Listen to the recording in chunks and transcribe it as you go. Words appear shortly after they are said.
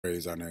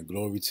Praise, honor, and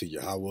glory to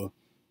Yahweh,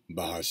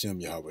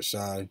 Bahashem, Yahweh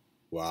Shai,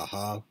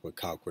 Waha,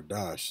 Wakal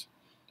Kwadash.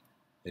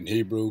 In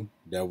Hebrew,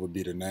 that would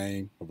be the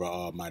name of our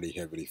Almighty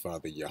Heavenly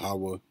Father,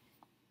 Yahweh,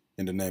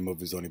 in the name of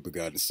His only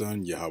begotten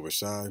Son, Yahweh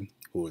Shai,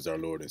 who is our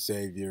Lord and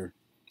Savior,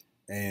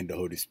 and the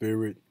Holy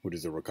Spirit, which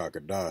is the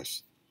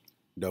Rakakadash.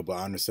 Double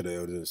honors to the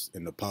elders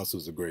and the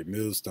apostles of Great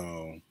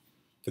Millstone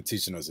for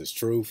teaching us His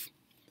truth.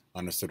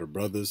 Honors to the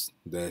brothers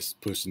that's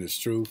pushing His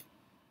truth,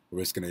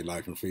 risking their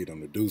life and freedom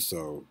to do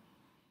so.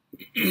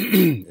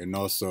 And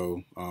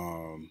also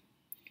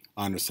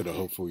honors to the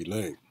hopeful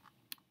elect,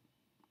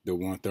 the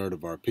 1/3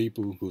 of our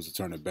people who's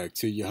turning back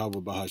to Yahweh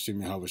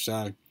Bahashim Yahweh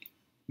Shai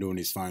during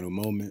these final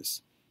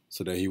moments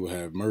so that He will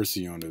have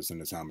mercy on us in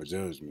the time of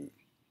judgment.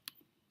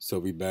 So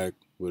we back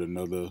with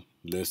another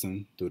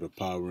lesson through the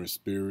power and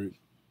spirit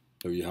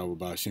of Yahweh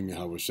Bahashim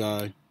Yahweh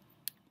Shai.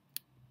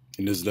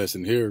 In this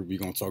lesson here, we're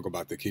going to talk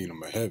about the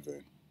kingdom of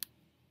heaven,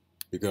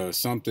 because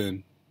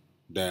something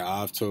that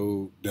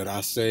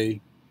I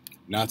say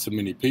not to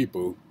many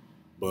people,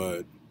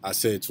 but I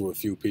said to a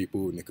few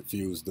people and it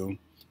confused them.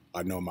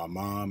 I know my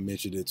mom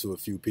mentioned it to a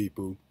few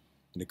people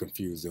and it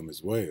confused them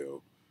as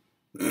well.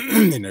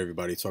 And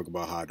everybody talk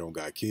about how I don't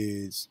got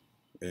kids.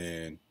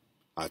 And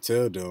I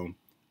tell them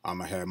I'm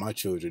going to have my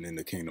children in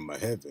the kingdom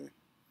of heaven.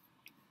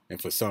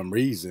 And for some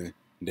reason,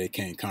 they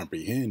can't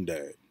comprehend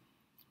that.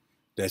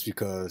 That's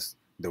because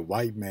the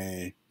white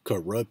man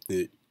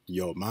corrupted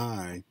your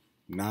mind.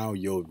 Now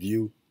your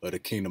view of the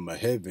kingdom of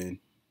heaven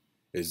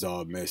is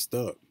all messed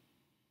up.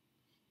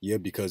 Yeah,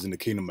 because in the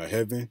kingdom of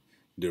heaven,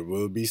 there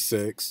will be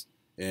sex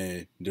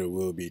and there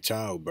will be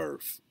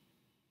childbirth.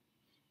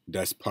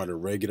 That's part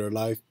of regular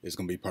life. It's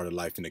going to be part of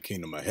life in the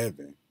kingdom of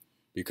heaven.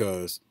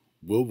 Because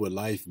what would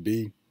life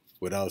be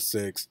without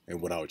sex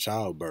and without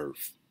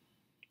childbirth?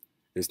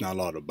 It's not a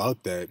lot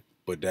about that,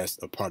 but that's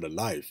a part of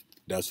life.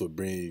 That's what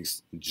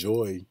brings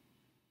joy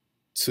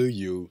to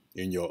you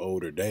in your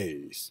older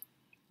days.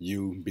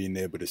 You being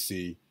able to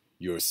see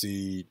your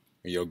seed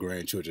and your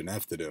grandchildren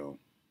after them.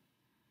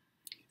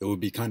 It would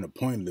be kind of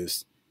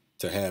pointless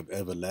to have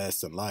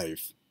everlasting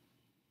life,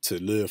 to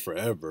live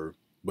forever,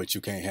 but you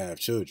can't have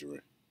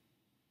children.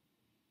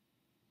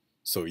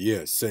 So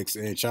yeah, sex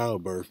and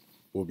childbirth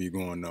will be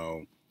going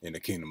on in the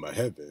kingdom of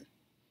heaven.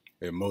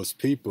 And most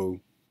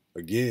people,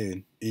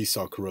 again,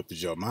 Esau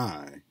corrupted your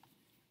mind.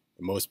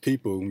 And most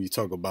people, when you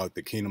talk about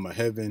the kingdom of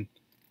heaven,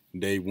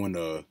 they want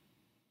to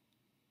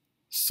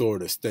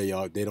sort of stay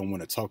out. They don't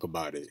want to talk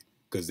about it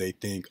because they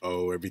think,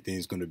 oh,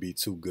 everything's going to be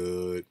too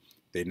good.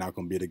 They're not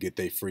gonna be able to get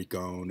their freak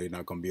on. They're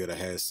not gonna be able to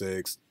have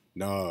sex.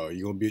 No,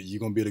 you're gonna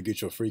be able to get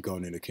your freak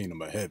on in the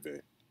kingdom of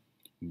heaven.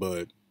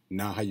 But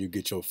not how you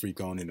get your freak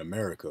on in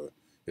America.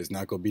 It's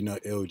not gonna be no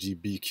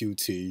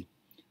LGBTQT.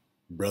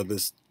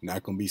 Brothers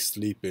not gonna be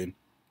sleeping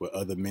with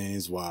other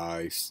men's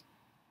wives.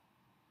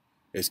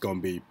 It's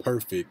gonna be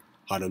perfect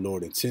how the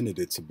Lord intended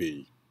it to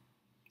be.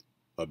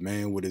 A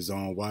man with his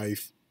own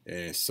wife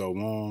and so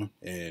on,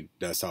 and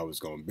that's how it's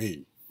gonna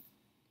be.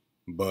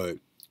 But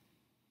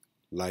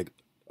like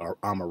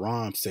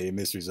Amaram say,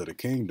 mysteries of the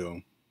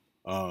kingdom,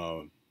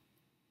 the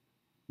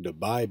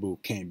Bible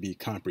can't be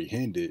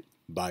comprehended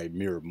by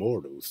mere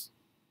mortals.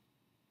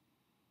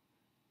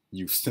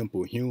 You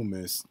simple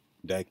humans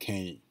that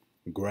can't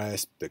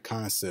grasp the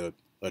concept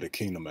of the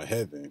kingdom of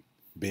heaven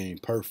being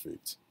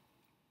perfect,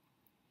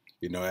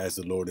 as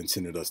the Lord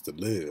intended us to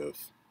live.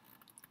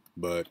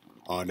 But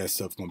all that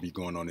stuff gonna be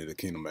going on in the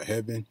kingdom of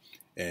heaven,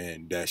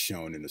 and that's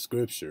shown in the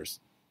scriptures,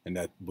 and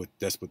that's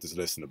what this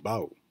lesson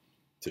about.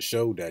 To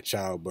show that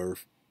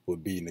childbirth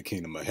would be in the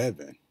kingdom of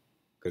heaven.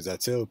 Because I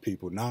tell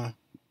people now,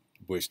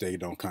 which they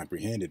don't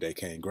comprehend it, they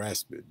can't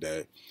grasp it,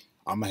 that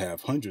I'm going to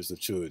have hundreds of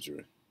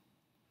children.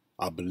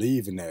 I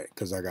believe in that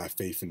because I got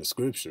faith in the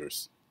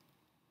scriptures.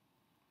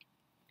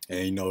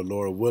 And,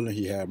 Lord willing,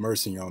 He had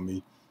mercy on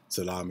me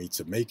to allow me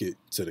to make it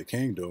to the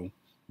kingdom.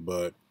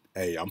 But,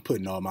 hey, I'm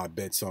putting all my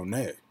bets on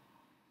that.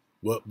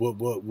 What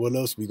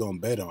else we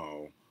going to bet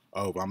on?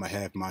 Oh, I'm going to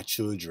have my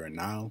children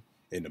now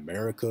in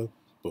America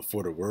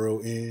before the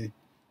world end,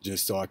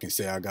 just so I can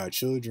say I got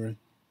children.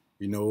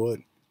 You know what?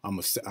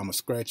 I'm gonna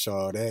scratch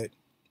all that.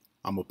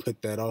 I'm gonna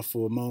put that off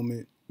for a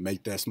moment,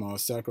 make that small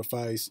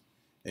sacrifice,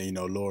 and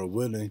Lord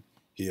willing,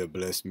 He'll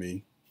bless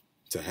me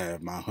to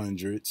have my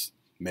hundreds,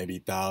 maybe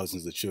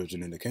thousands of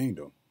children in the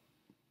kingdom.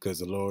 Because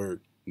the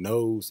Lord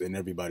knows, and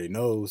everybody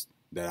knows,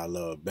 that I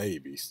love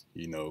babies.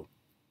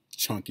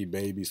 Chunky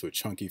babies with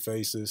chunky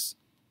faces.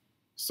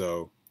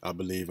 So I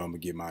believe I'm gonna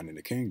get mine in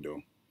the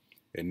kingdom,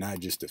 and not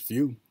just a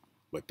few,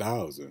 but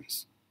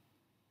thousands.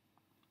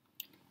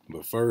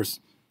 But first,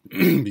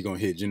 we're going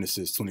to hit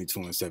Genesis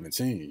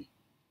 22:17.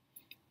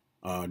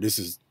 This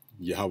is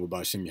Yahweh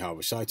Bashem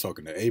Yahweh Shai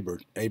talking to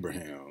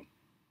Abraham.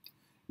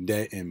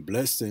 That in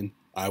blessing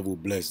I will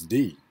bless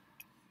thee,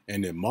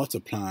 and in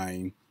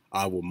multiplying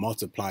I will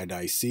multiply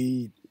thy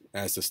seed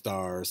as the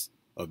stars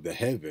of the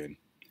heaven,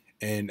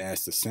 and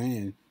as the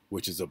sand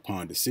which is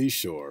upon the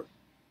seashore.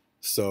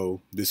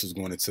 So this is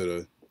going into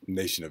the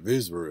nation of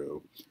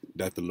Israel,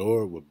 that the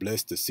Lord will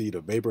bless the seed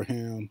of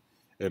Abraham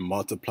and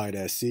multiply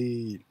that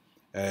seed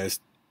as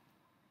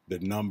the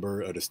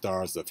number of the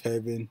stars of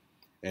heaven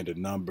and the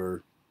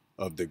number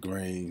of the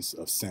grains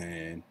of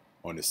sand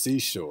on the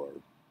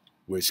seashore,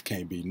 which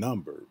can't be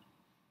numbered.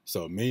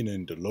 So,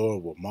 meaning the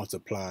Lord will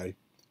multiply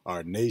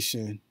our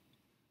nation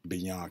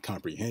beyond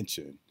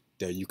comprehension,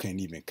 that you can't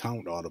even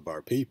count all of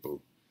our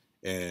people.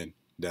 And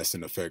that's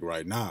in effect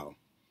right now,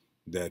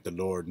 that the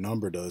Lord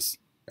numbered us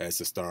as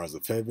the stars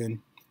of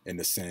heaven and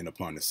the sand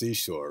upon the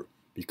seashore,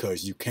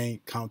 because you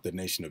can't count the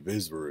nation of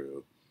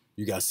Israel.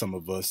 You got some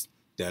of us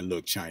that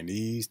look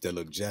Chinese, that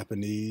look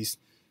Japanese,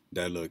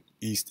 that look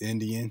East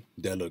Indian,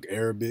 that look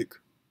Arabic,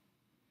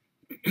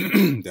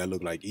 that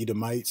look like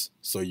Edomites.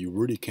 So you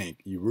really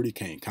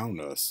can't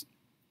count us.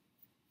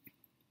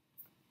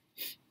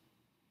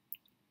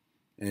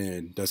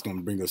 And that's going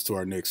to bring us to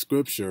our next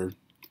scripture.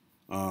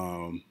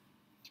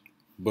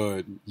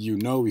 But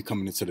we're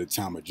coming into the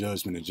time of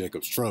judgment and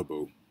Jacob's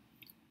trouble.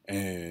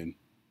 And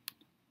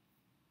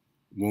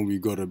when we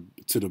go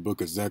to the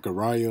book of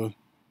Zechariah,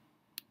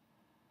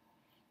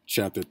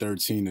 chapter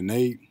 13 and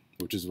 8,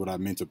 which is what I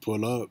meant to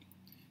pull up,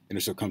 and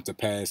it shall come to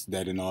pass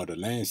that in all the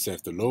land,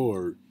 saith the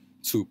Lord,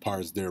 2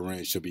 parts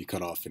therein shall be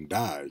cut off and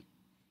die,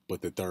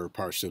 but the third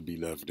part shall be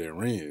left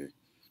therein.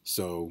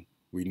 So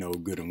we know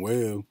good and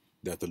well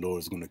that the Lord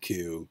is going to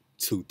kill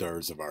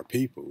 2/3 of our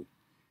people.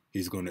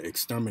 He's going to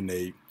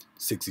exterminate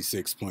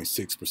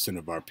 66.6%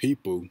 of our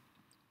people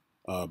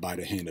by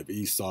the hand of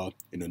Esau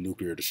in a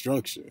nuclear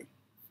destruction.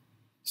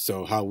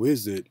 So how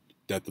is it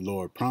that the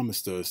Lord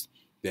promised us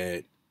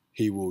that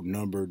he will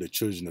number the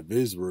children of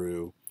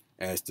Israel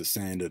as the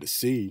sand of the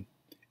sea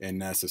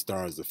and as the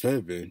stars of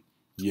heaven,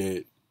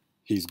 yet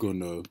he's going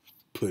to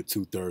put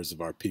 2/3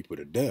 of our people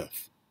to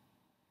death?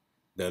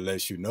 That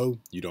lets you know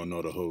don't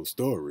know the whole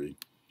story.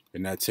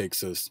 And that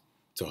takes us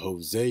to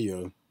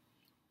Hosea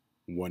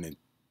 1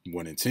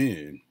 and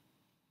 10.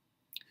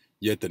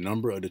 Yet the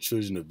number of the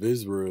children of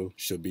Israel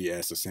shall be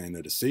as the sand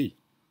of the sea.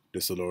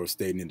 This the Lord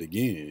stating it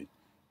again,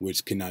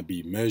 which cannot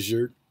be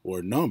measured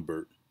or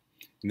numbered.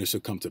 And it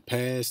shall come to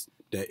pass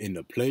that in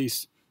the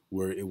place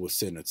where it was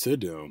said unto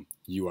them,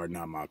 you are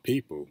not my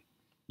people.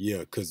 Yeah,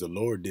 because the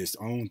Lord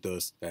disowned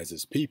us as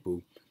his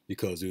people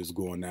because he was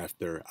going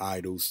after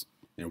idols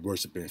and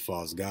worshiping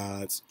false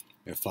gods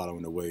and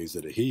following the ways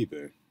of the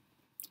heathen.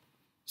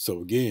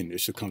 So again,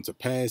 it should come to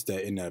pass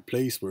that in that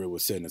place where it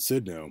was said unto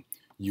them,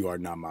 you are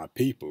not my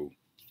people.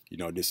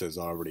 This has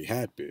already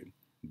happened.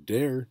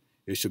 There,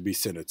 it should be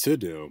said unto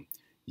them,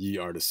 ye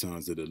are the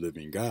sons of the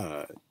living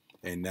God.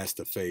 And that's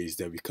the phase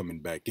that we're coming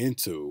back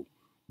into.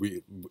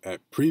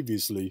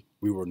 Previously,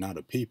 we were not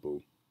a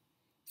people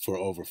for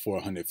over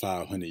 400,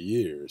 500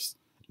 years,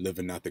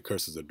 living out the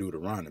curses of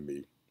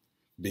Deuteronomy,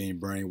 being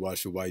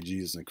brainwashed with white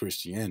Jesus and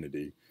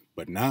Christianity.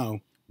 But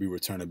now, we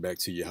returning back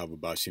to Yahweh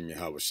Bashim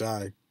Yahweh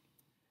Shai,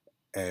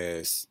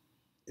 as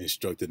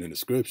instructed in the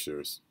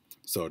scriptures.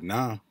 So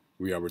now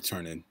we are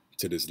returning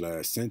to this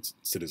last sentence,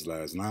 to this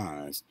last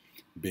lines,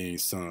 being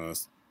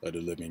sons of the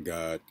living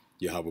God,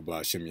 Yahweh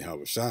Ba'Shem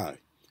Yahweh Shai.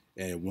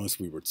 And once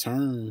we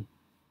return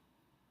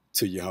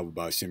to Yahweh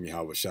Ba'Shem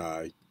Yahweh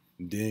Shai,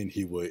 then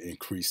he would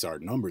increase our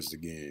numbers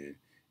again.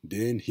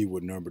 Then he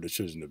would number the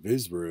children of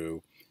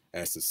Israel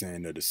as the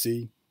sand of the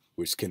sea,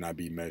 which cannot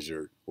be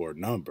measured or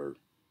numbered.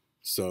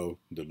 So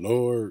the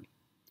Lord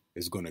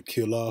is going to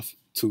kill off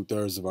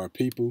 2/3 of our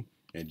people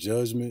in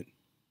judgment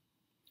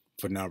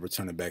for not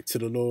returning back to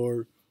the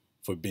Lord,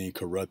 for being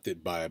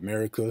corrupted by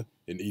America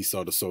and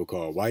Esau, the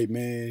so-called white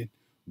man.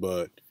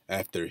 But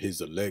after his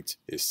elect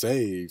is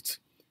saved,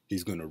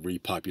 he's going to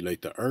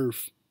repopulate the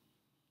earth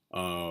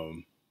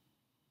by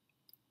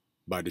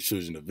the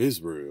children of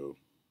Israel.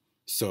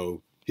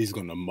 So he's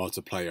going to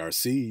multiply our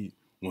seed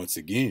once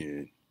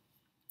again,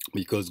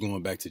 because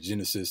going back to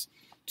Genesis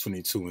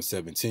 22 and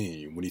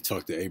 17, when he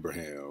talked to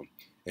Abraham,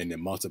 and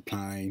then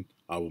multiplying,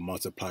 I will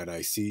multiply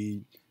thy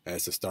seed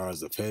as the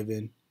stars of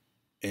heaven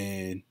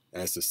and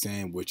as the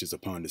sand which is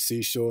upon the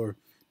seashore.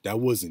 That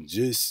wasn't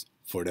just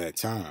for that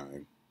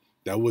time.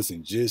 That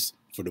wasn't just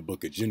for the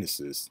book of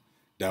Genesis.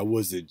 That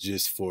wasn't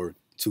just for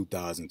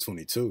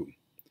 2022.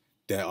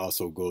 That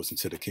also goes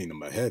into the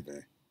kingdom of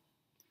heaven,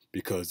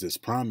 because this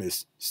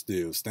promise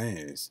still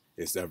stands.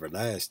 It's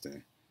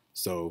everlasting.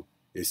 So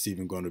it's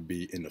even going to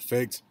be in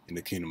effect in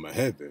the kingdom of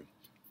heaven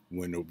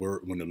when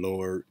the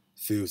Lord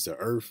fills the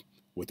earth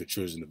with the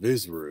children of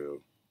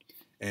Israel.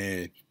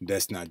 And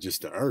that's not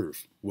just the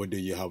earth. What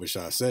did Yahweh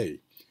Shah say?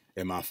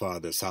 In my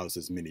father's house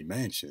is many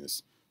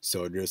mansions.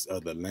 So there's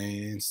other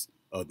lands,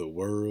 other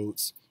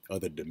worlds,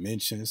 other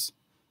dimensions,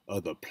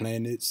 other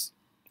planets.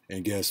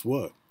 And guess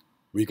what?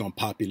 We're going to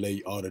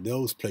populate all of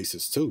those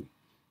places too,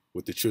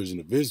 with the children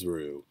of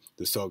Israel,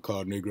 the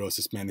so-called Negroes,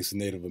 Hispanics, and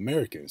Native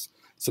Americans.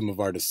 Some of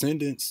our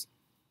descendants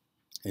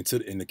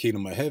in the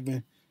kingdom of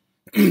heaven,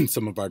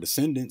 some of our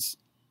descendants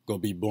going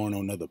to be born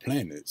on other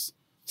planets.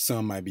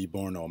 Some might be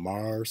born on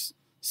Mars.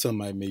 Some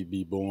may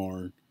be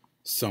born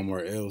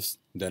somewhere else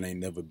that ain't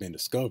never been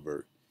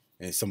discovered.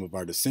 And some of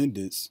our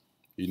descendants,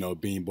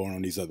 being born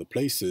on these other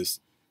places,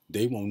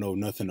 they won't know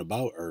nothing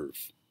about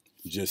Earth,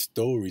 just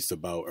stories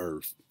about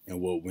Earth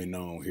and what went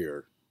on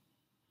here.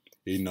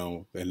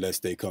 unless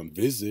they come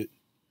visit.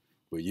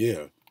 But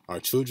yeah, our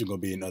children gonna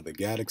be in other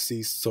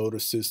galaxies, solar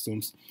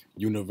systems,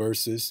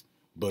 universes,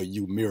 but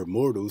you mere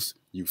mortals,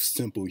 you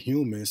simple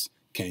humans,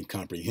 can't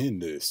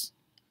comprehend this.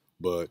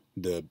 But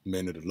the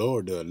men of the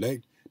Lord, the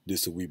elect,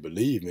 this is what we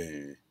believe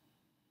in.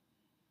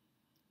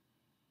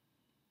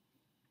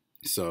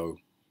 So,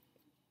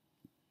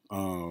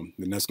 then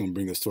that's gonna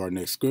bring us to our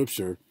next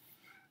scripture,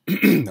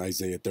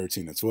 Isaiah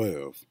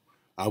 13:12.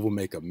 I will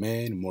make a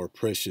man more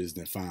precious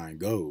than fine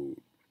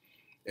gold,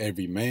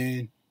 every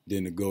man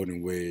than the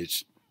golden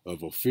wedge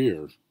of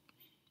Ophir.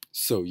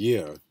 So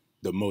yeah,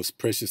 the most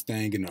precious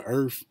thing in the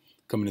earth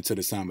coming into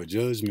the time of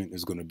judgment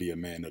is going to be a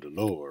man of the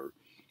Lord.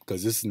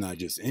 Because this is not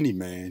just any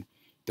man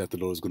that the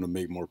Lord is going to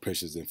make more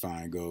precious than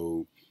fine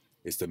gold.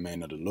 It's the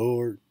man of the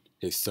Lord,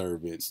 his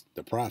servants,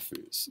 the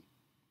prophets.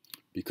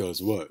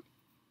 Because what?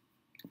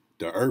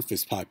 The earth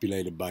is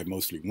populated by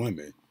mostly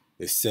women.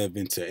 It's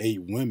 7 to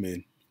 8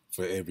 women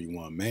for every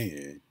one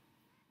man.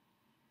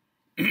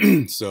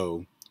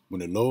 So when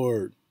the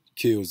Lord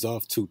kills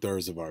off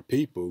 2/3 of our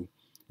people,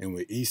 and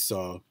when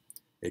Esau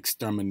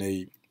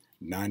exterminate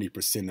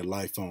 90% of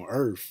life on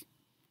earth,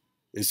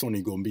 it's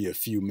only going to be a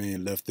few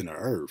men left in the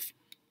earth.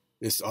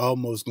 It's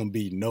almost going to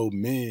be no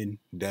men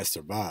that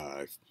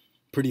survive.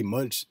 Pretty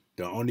much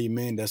the only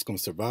man that's going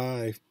to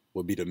survive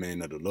will be the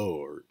man of the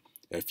Lord.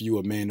 If you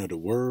a man of the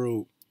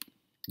world,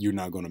 you're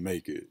not going to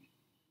make it.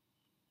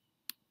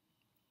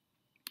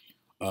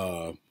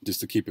 Just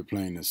to keep it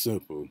plain and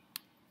simple.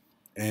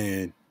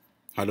 And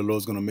how the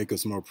Lord's going to make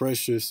us more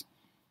precious,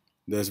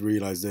 let's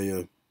read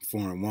Isaiah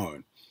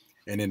 4:1.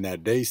 And in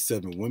that day,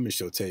 7 women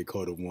shall take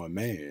hold of one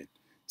man,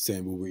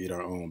 saying, we will eat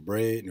our own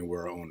bread and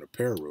wear our own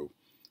apparel.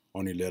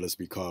 Only let us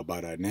be called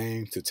by thy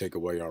name to take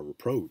away our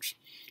reproach.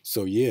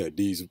 So yeah,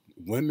 these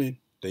women,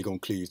 they going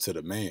to cleave to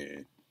the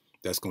man.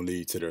 That's going to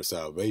lead to their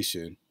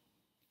salvation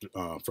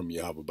from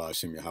Yahweh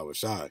Ba'ashem Yahweh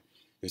Shai.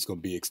 It's going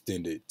to be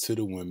extended to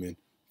the women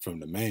from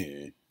the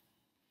man.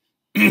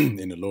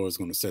 And the Lord's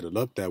going to set it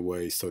up that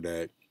way so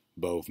that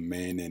both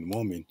man and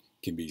woman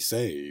can be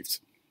saved.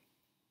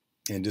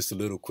 And just a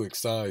little quick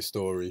side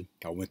story.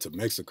 I went to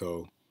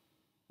Mexico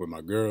with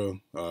my girl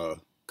a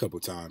couple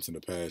times in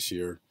the past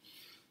year.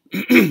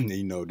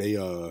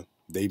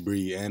 They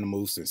breed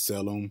animals and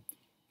sell them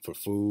for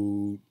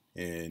food,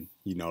 and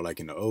like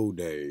in the old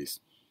days.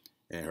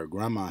 And her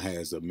grandma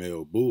has a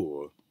male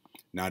bull.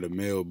 Now the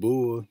male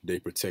bull they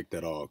protect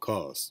at all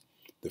costs.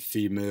 The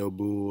female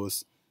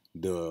bulls,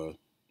 the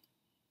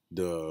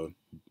the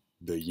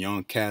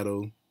young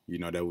cattle,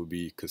 that would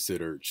be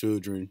considered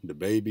children, the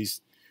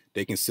babies,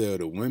 they can sell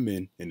the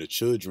women and the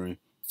children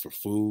for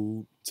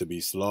food to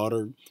be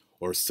slaughtered,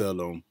 or sell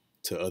them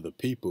to other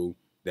people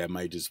that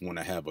might just want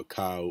to have a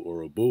cow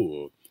or a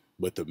bull.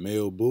 But the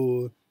male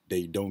bull,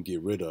 they don't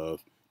get rid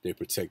of. They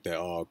protect at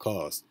all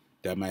costs.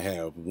 That might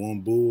have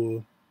one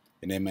bull,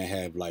 and they may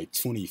have like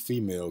 20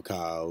 female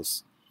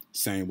cows.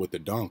 Same with the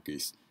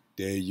donkeys.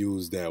 They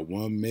use that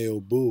one male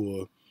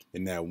bull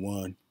and that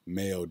one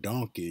male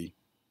donkey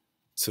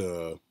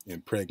to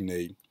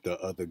impregnate the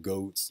other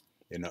goats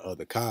and the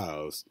other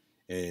cows.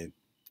 And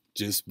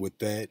just with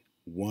that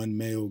one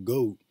male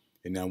goat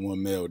and that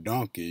one male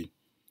donkey,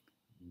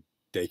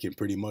 they can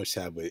pretty much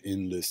have an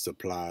endless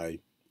supply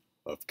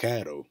of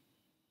cattle.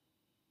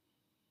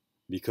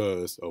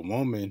 Because a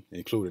woman,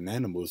 including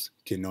animals,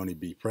 can only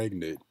be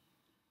pregnant,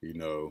 you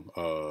know,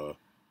 uh,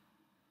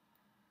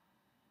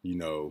 you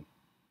know,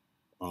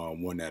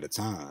 one at a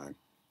time.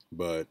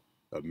 But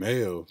a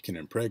male can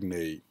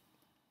impregnate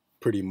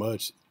pretty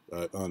much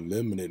an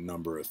unlimited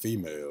number of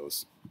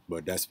females.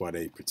 But that's why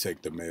they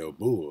protect the male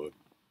bull.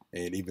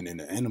 And even in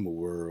the animal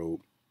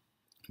world,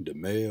 the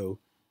male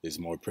is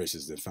more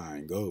precious than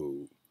fine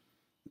gold.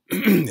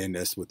 And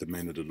that's with the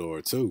man of the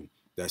Lord too.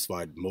 That's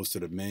why most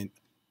of the men,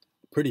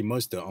 pretty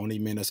much the only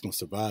men that's going to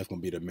survive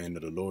going to be the man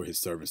of the Lord, his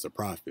servants, the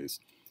prophets.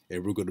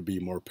 And we're going to be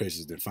more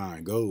precious than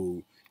fine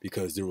gold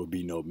because there will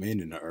be no men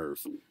in the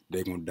earth.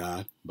 They're going to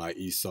die by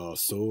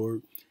Esau's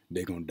sword.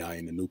 They're going to die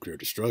in the nuclear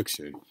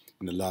destruction.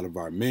 And a lot of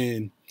our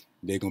men,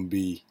 they're going to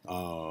be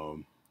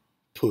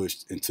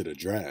pushed into the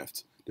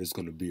draft. There's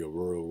going to be a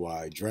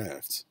worldwide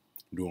draft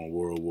during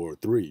World War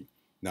III.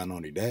 Not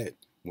only that,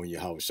 when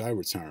Yahweh Shai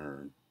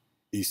return,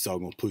 Esau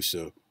going to push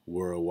a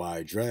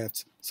worldwide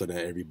draft so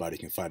that everybody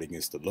can fight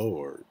against the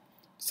Lord.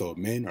 So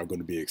men are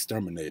going to be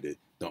exterminated.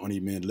 The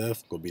only men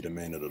left going to be the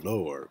man of the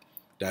Lord.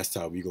 That's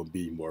how we going to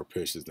be more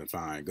precious than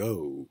fine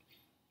gold.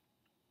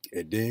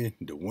 And then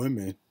the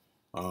women,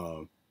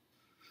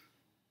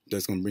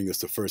 that's going to bring us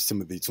to 1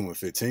 Timothy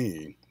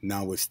 2:15.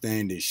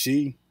 Notwithstanding,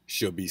 she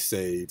shall be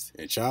saved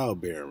in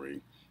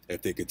childbearing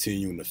if they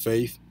continue in the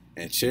faith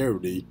and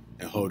charity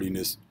and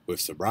holiness with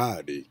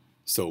sobriety.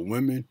 So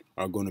women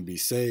are going to be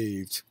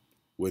saved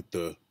with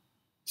the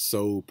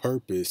sole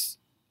purpose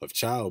of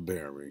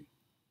childbearing.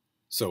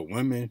 So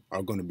women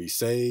are going to be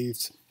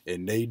saved,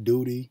 and their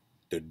duty,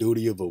 the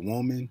duty of a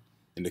woman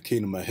in the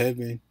kingdom of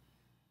heaven,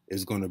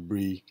 is going to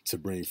be to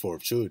bring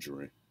forth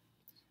children.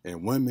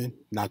 And women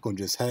not going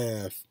to just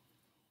have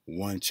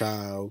one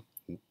child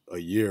a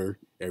year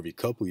every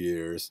couple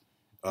years.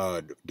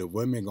 The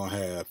women gonna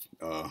have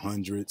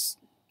hundreds,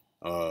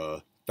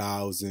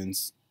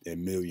 thousands,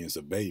 and millions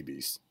of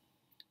babies.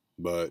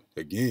 But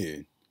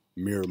again,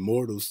 mere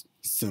mortals,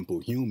 simple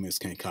humans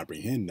can't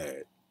comprehend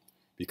that,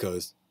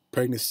 because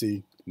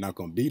pregnancy not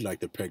gonna be like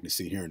the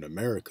pregnancy here in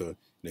America.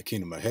 In the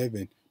kingdom of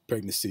heaven,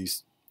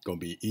 pregnancy's gonna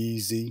be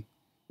easy,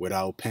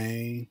 without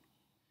pain,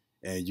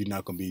 and you're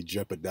not gonna be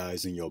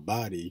jeopardizing your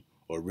body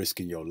or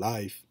risking your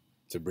life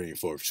to bring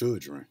forth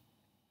children.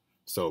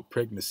 So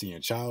pregnancy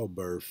and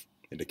childbirth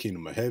in the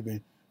kingdom of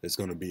heaven is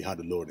gonna be how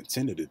the Lord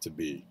intended it to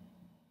be.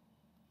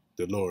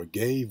 The Lord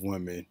gave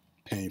women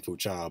painful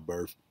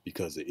childbirth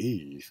because of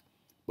Eve,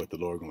 but the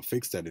Lord gonna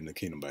fix that in the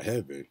kingdom of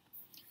heaven.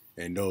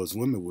 And those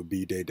women would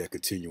be they that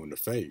continue in the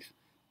faith,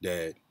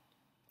 that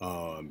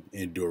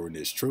enduring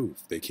this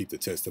truth. They keep the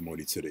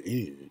testimony to the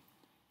end.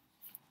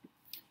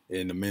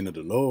 And the men of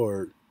the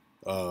Lord,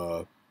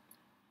 uh,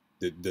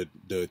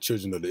 the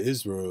children of the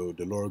Israel,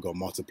 the Lord gonna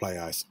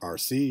multiply our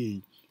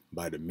seed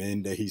by the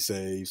men that He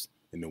saves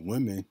and the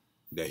women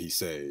that He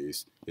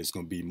saves. It's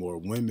gonna be more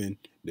women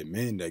than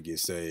men that get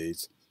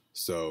saved.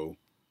 So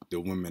the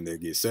women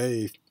that get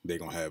saved, they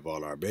gonna have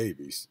all our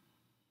babies.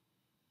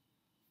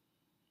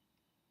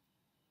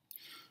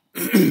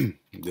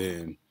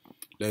 Then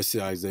let's see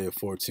Isaiah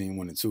 14,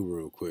 1 and 2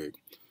 real quick.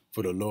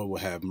 For the Lord will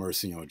have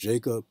mercy on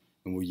Jacob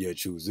and will yet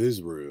choose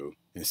Israel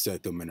and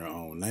set them in their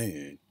own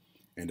land.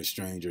 And the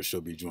stranger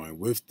shall be joined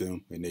with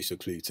them, and they shall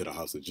cleave to the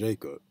house of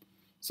Jacob.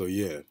 So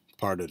yeah,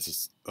 part of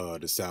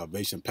the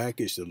salvation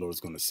package, the Lord's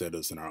going to set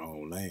us in our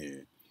own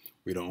land.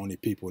 We're the only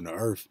people on the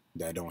earth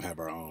that don't have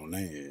our own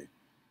land.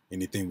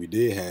 Anything we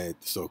did had,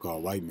 the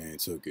so-called white man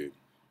took it.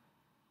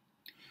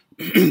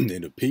 And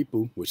the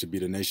people, which would be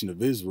the nation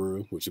of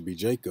Israel, which would be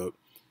Jacob,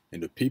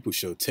 and the people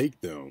shall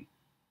take them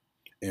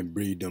and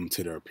breed them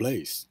to their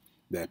place.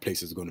 That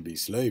place is going to be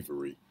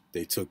slavery.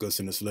 They took us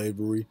into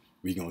slavery.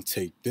 We're going to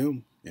take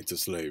them into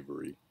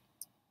slavery.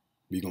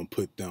 We're going to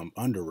put them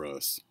under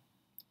us.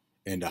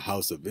 And the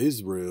house of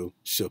Israel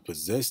shall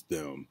possess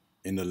them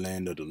in the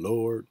land of the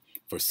Lord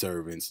for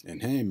servants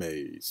and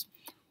handmaids.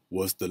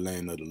 What's the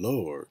land of the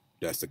Lord?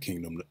 That's the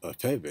kingdom of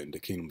heaven, the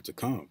kingdom to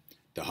come.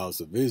 The house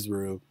of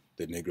Israel,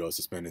 the Negroes,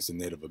 Hispanics, and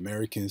Native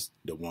Americans,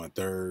 the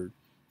 1/3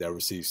 that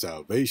receive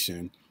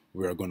salvation,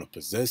 we are going to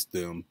possess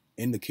them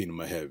in the kingdom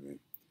of heaven.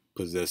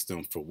 Possess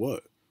them for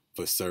what?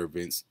 For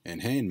servants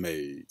and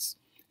handmaids.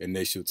 And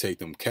they shall take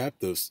them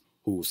captives,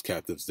 whose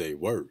captives they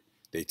were.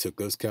 They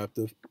took us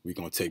captive, we're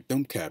going to take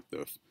them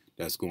captive.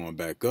 That's going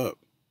back up.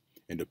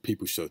 And the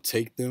people shall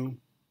take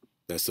them,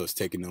 that's us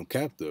taking them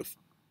captive,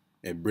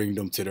 and bring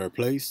them to their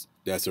place.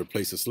 That's their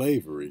place of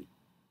slavery.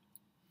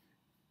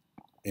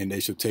 And they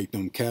shall take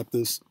them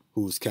captives,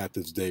 whose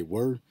captives they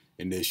were,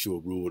 and they shall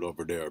rule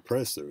over their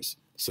oppressors.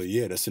 So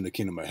yeah, that's in the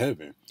kingdom of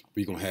heaven.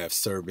 We're going to have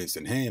servants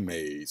and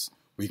handmaids.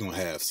 We're going to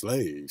have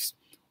slaves.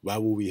 Why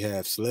would we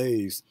have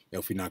slaves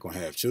if we're not going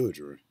to have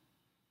children?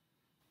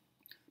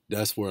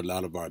 That's where a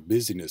lot of our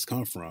busyness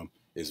come from,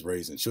 is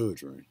raising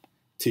children.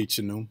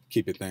 Teaching them,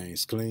 keeping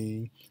things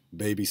clean,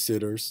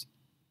 babysitters.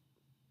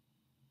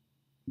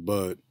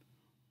 But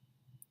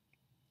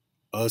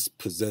us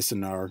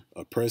possessing our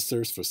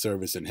oppressors for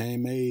servants and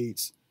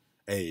handmaids,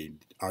 hey,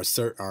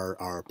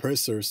 our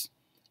oppressors,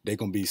 they're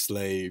going to be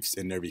slaves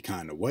in every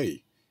kind of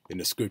way. And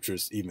the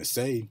scriptures even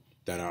say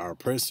that our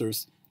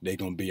oppressors, they're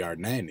going to be our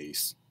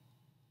nannies.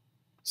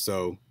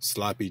 So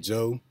Sloppy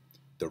Joe,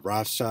 the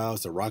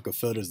Rothschilds, the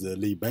Rockefellers, the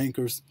elite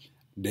bankers,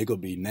 they're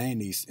going to be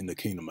nannies in the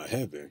kingdom of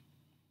heaven.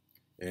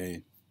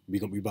 And we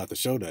about to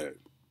show that.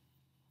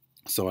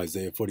 So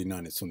Isaiah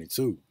 49 and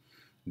 22,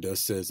 thus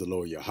says the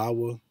Lord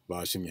Yahweh,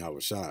 Ba'ashem Yahweh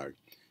Shai,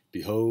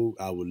 behold,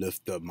 I will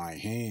lift up my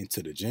hand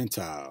to the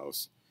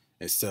Gentiles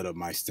and set up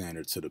my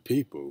standard to the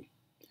people.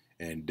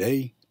 And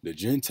they, the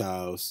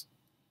Gentiles,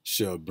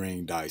 shall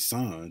bring thy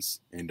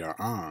sons in their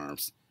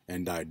arms,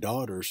 and thy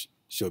daughters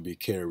shall be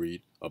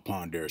carried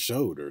upon their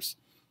shoulders.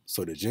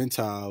 So the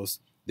Gentiles,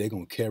 they're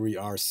going to carry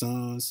our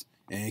sons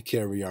and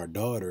carry our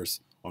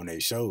daughters on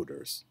their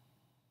shoulders.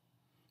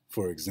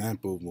 For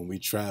example, when we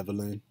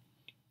traveling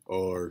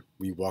or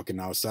we walking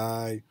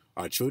outside,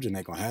 our children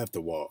ain't going to have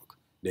to walk.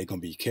 They're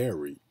going to be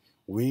carried.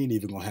 We ain't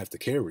even going to have to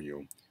carry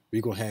them.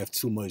 We're going to have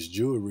too much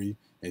jewelry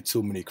and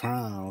too many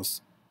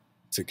crowns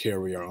to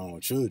carry our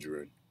own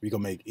children. We're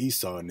going to make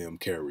Esau and them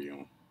carry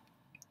them.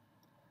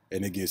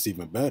 And it gets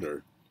even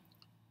better.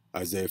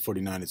 Isaiah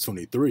 49 and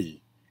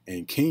 23.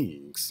 And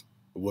kings.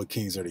 What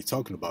kings are they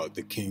talking about?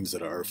 The kings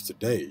of the earth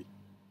today.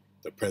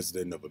 The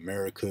president of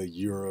America,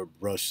 Europe,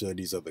 Russia,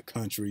 these other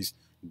countries,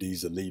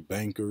 these elite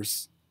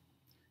bankers.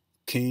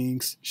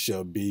 Kings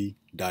shall be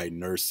thy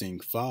nursing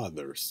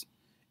fathers,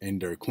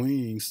 and their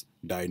queens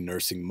thy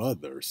nursing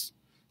mothers.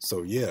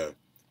 So yeah,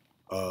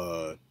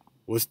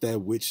 what's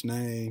that witch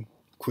name?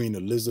 Queen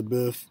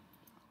Elizabeth,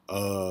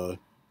 the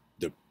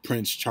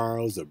Prince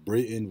Charles of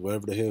Britain,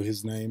 whatever the hell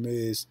his name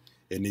is,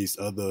 and these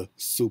other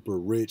super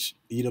rich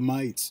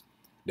Edomites,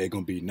 they're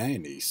gonna be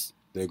nannies.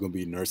 They're gonna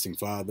be nursing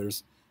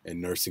fathers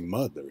and nursing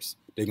mothers.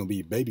 They're gonna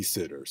be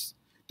babysitters.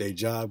 Their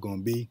job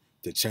gonna be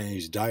to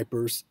change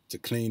diapers, to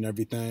clean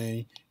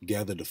everything,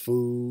 gather the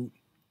food,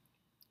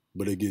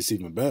 but it gets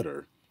even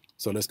better.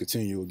 So let's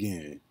continue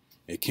again.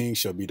 And kings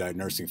shall be thy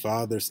nursing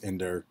fathers,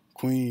 and their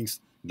queens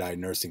thy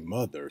nursing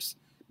mothers.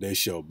 They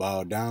shall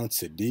bow down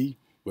to thee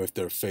with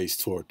their face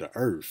toward the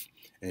earth,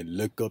 and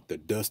lick up the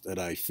dust of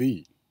thy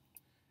feet.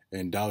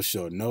 And thou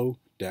shalt know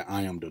that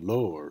I am the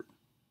Lord.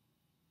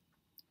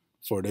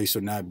 For they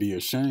shall not be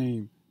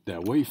ashamed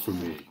that wait for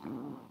me.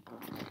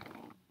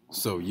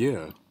 So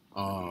yeah,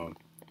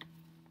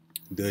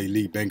 the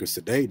elite bankers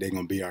today, they're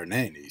gonna be our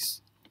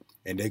nannies.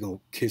 And they're gonna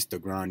kiss the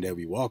ground that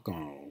we walk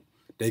on.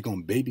 They're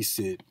gonna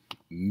babysit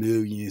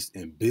millions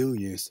and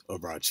billions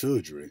of our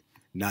children,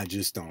 not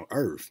just on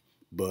Earth,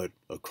 but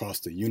across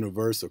the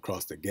universe,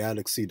 across the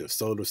galaxy, the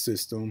solar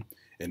system,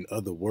 and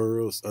other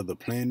worlds, other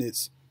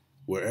planets,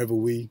 wherever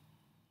we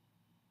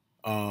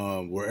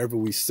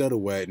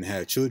settle at and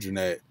have children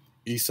at,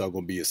 Esau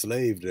gonna be a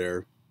slave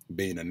there,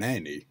 being a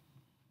nanny.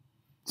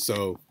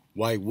 So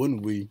why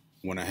wouldn't we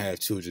want to have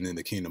children in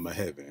the kingdom of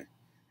heaven?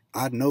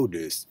 I know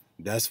this.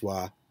 That's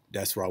why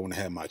I want to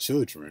have my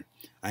children.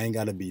 I ain't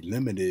gotta be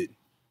limited,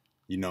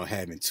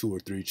 having 2 or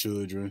 3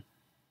 children,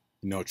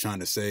 trying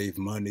to save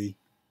money,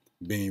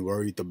 being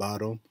worried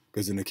about them.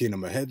 Because in the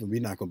kingdom of heaven, we're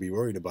not gonna be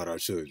worried about our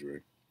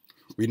children.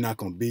 We're not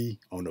gonna be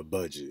on a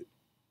budget.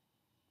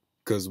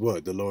 Because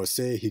what? The Lord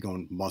said he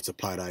gonna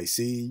multiply thy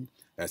seed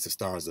as the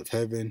stars of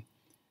heaven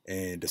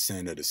and the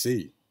sand of the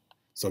sea.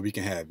 So we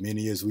can have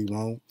many as we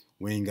want.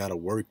 We ain't gotta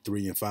work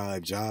 3 and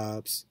 5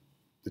 jobs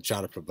to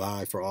try to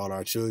provide for all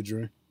our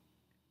children.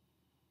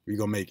 We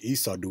gonna make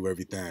Esau do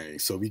everything.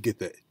 So we get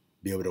to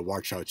be able to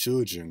watch our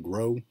children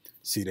grow,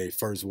 see their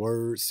first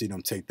words, see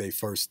them take their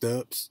first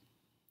steps.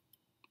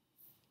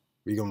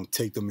 We gonna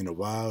take them in the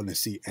wild and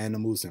see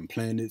animals and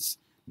planets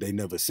they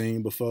never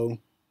seen before.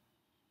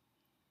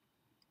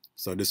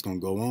 So this gonna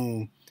go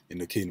on in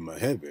the kingdom of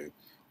heaven.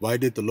 Why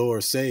did the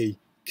Lord say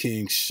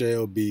kings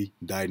shall be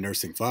thy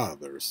nursing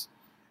fathers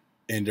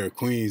and their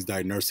queens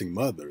thy nursing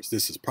mothers?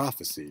 This is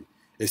prophecy.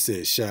 It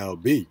says shall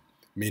be,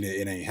 meaning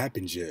it ain't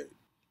happened yet.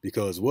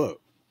 Because what?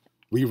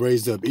 We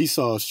raised up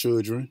Esau's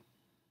children.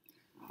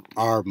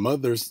 Our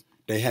mothers,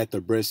 they had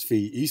to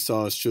breastfeed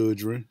Esau's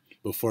children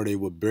before they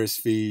would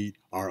breastfeed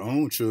our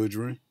own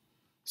children.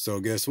 So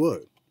guess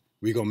what?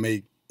 We gonna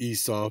make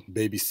Esau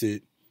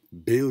babysit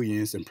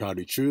billions and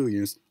probably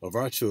trillions of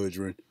our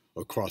children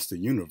across the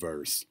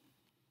universe.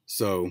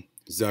 So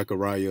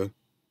Zechariah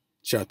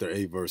chapter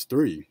 8 verse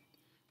 3,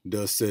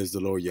 thus says the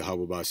Lord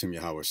Yahweh Ba'ashem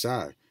Yahweh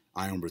Shai,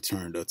 I am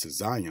returned unto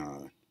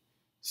Zion.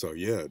 So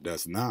yeah,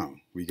 that's now.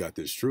 We got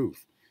this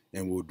truth.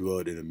 And we'll dwell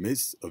in the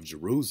midst of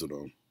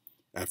Jerusalem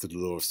after the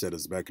Lord set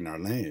us back in our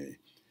land.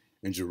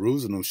 And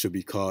Jerusalem should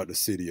be called the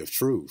city of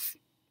truth.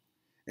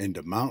 And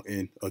the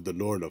mountain of the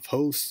Lord of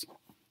hosts,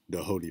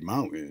 the holy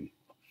mountain.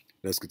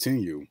 Let's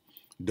continue.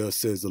 Thus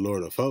says the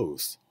Lord of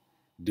hosts,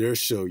 there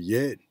shall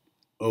yet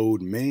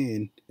old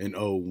men and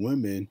old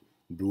women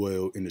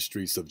dwell in the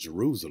streets of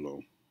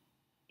Jerusalem,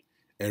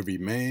 every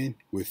man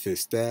with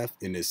his staff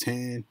in his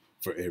hand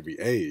for every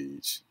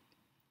age.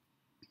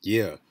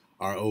 Yeah,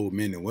 our old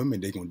men and women,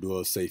 they're going to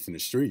dwell safe in the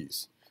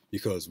streets.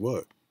 Because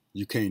what?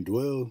 You can't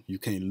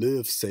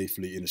live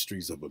safely in the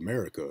streets of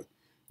America.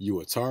 You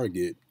a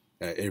target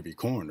at every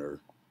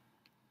corner.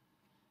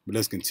 But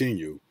let's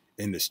continue.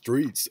 And the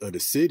streets of the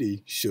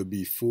city should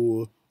be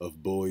full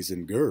of boys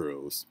and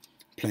girls,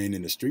 playing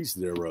in the streets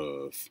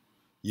thereof.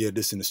 Yeah,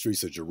 this in the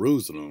streets of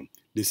Jerusalem.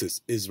 This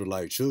is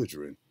Israelite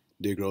children,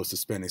 Negroes,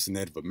 Hispanics, and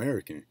Native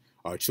American.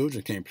 Our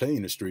children can't play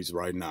in the streets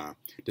right now.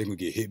 They're going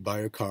to get hit by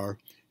a car,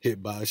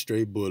 hit by a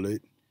stray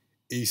bullet.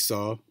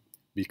 Esau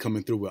be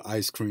coming through with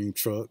ice cream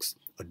trucks,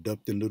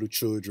 abducting little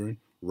children,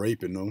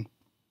 raping them.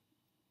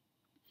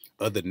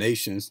 Other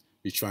nations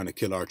be trying to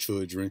kill our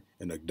children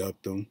and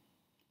abduct them,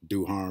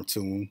 do harm to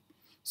them.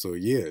 So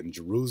yeah, in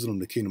Jerusalem,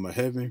 the kingdom of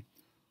heaven,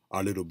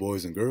 our little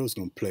boys and girls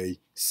going to play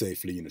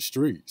safely in the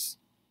streets.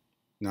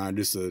 Now,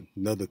 this is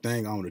another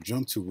thing I want to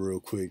jump to real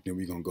quick, then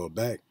we're going to go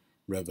back,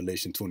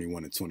 Revelation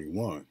 21 and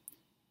 21.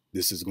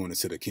 This is going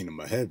into the kingdom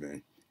of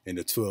heaven. And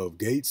the 12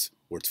 gates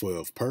were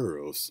 12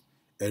 pearls.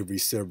 Every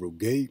several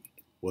gate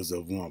was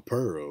of 1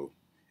 pearl.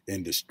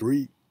 And the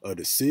street of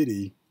the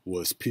city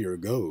was pure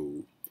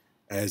gold,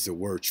 as it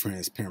were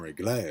transparent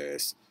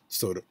glass.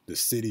 So the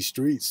city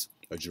streets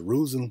of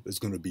Jerusalem is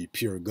going to be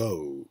pure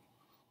gold.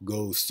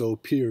 Gold so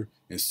pure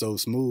and so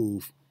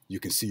smooth, you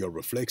can see a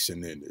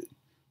reflection in it.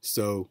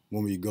 So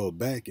when we go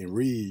back and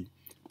read,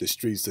 the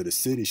streets of the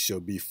city shall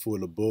be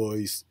full of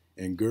boys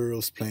and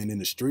girls playing in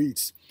the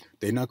streets.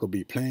 They're not going to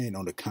be playing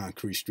on the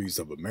concrete streets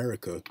of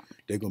America.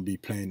 They're going to be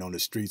playing on the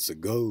streets of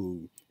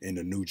gold in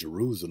the New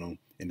Jerusalem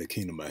in the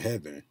kingdom of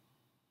heaven.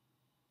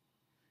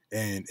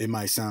 And it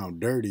might sound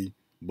dirty,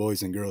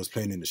 boys and girls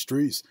playing in the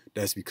streets.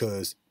 That's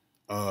because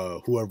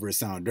whoever it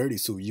sounds dirty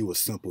to, you a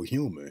simple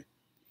human.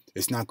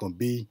 It's not going to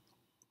be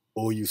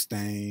oil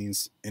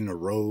stains in the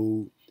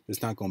road.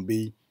 It's not going to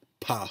be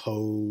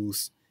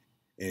potholes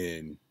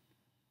and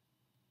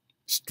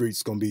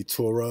streets going to be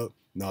tore up.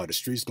 No, the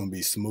streets going to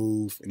be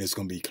smooth and it's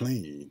going to be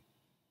clean.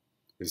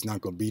 It's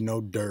not gonna be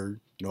no dirt,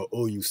 no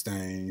oil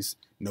stains,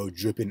 no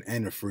dripping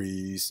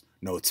antifreeze,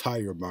 no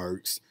tire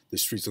marks. The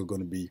streets are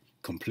gonna be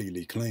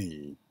completely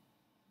clean.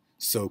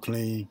 So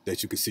clean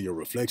that you can see your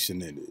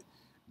reflection in it.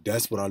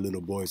 That's what our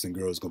little boys and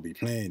girls gonna be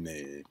playing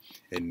in.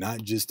 And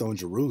not just on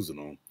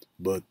Jerusalem,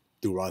 but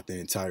throughout the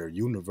entire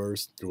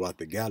universe, throughout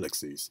the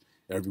galaxies.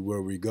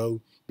 Everywhere we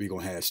go, we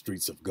gonna have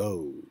streets of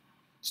gold.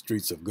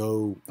 Streets of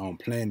gold on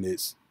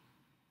planets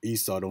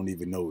Esau don't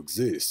even know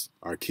exists.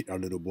 Our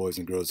little boys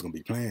and girls are gonna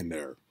be playing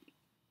there.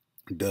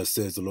 Thus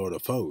says the Lord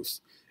of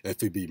hosts,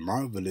 if it be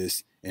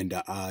marvelous in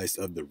the eyes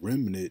of the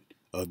remnant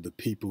of the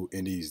people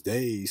in these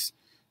days,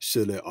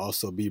 should it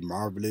also be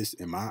marvelous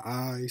in my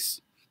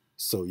eyes?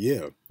 So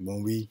yeah,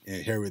 when we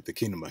inherit the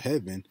kingdom of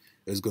heaven,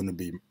 it's going to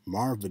be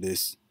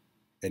marvelous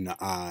in the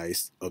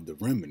eyes of the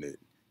remnant,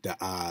 the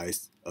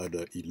eyes of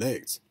the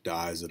elect, the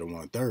eyes of the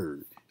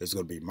 1/3. It's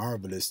going to be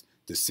marvelous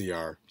to see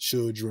our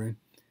children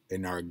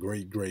and our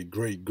great, great,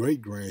 great,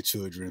 great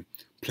grandchildren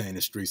playing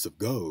the streets of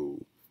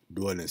gold,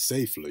 dwelling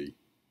safely.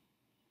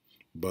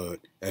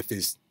 But if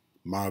it's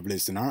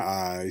marvelous in our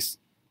eyes,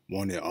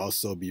 won't it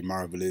also be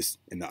marvelous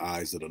in the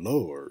eyes of the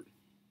Lord?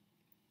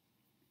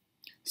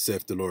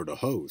 Saith the Lord of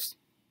hosts.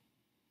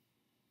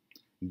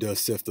 Thus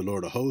saith the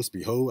Lord of hosts,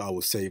 behold, I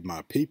will save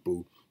my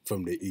people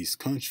from the east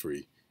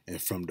country and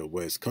from the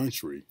west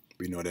country.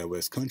 We know that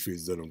west country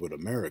is dealing with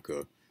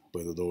America,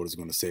 but the Lord is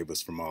going to save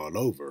us from all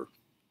over.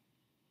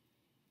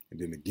 And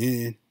then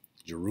again,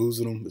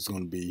 Jerusalem is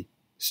going to be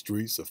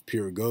streets of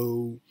pure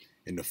gold,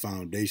 and the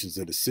foundations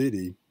of the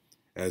city,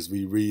 as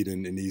we read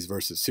in these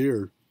verses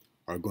here,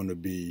 are going to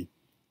be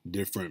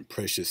different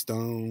precious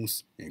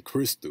stones and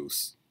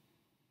crystals.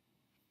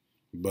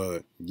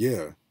 But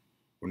yeah,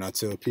 when I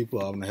tell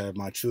people I'm going to have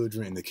my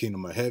children in the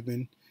kingdom of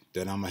heaven,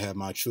 that I'm going to have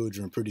my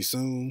children pretty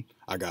soon,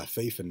 I got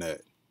faith in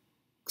that.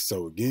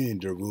 So again,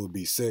 there will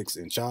be sex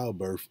and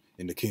childbirth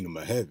in the kingdom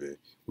of heaven.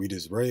 We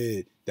just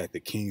read that the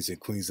kings and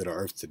queens of the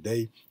earth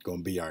today going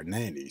to be our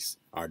nannies,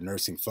 our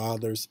nursing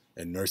fathers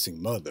and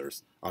nursing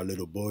mothers. Our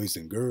little boys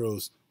and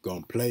girls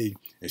going to play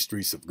in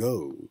streets of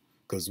gold.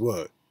 Because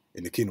what?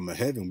 In the kingdom of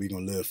heaven, we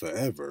going to live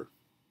forever.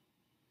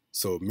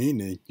 So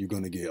meaning you're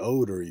going to get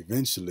older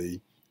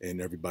eventually and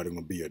everybody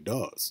going to be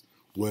adults.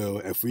 Well,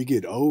 if we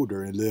get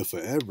older and live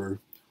forever,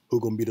 who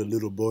going to be the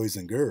little boys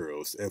and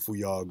girls if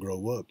we all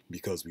grow up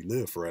because we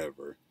live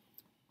forever?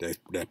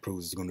 That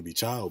proves it's going to be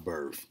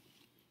childbirth,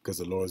 because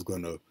the Lord's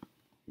going to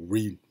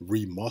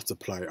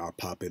re-multiply our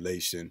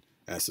population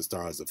as the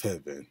stars of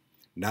heaven,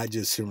 not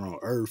just here on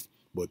earth,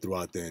 but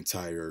throughout the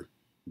entire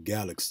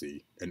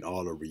galaxy and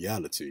all of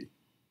reality.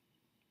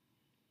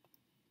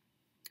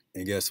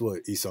 And guess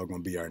what? Esau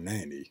going to be our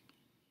nanny,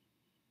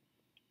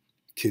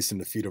 kissing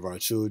the feet of our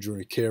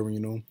children,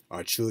 carrying them.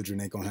 Our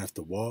children ain't going to have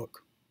to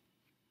walk.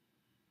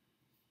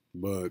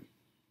 But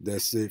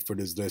that's it for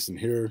this lesson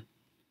here.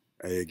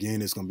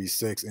 Again, it's going to be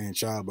sex and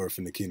childbirth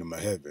in the kingdom of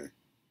heaven,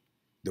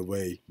 the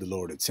way the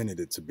Lord intended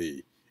it to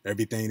be.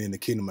 Everything in the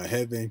kingdom of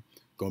heaven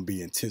going to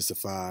be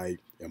intensified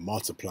and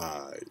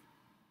multiplied.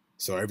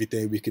 So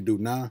everything we can do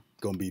now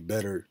going to be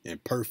better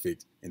and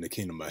perfect in the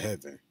kingdom of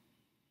heaven.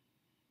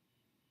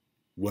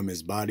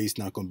 Women's bodies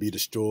not going to be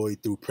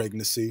destroyed through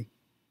pregnancy.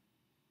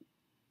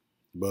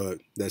 But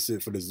that's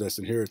it for this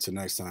lesson here. Till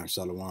next time,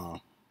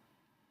 Shalom.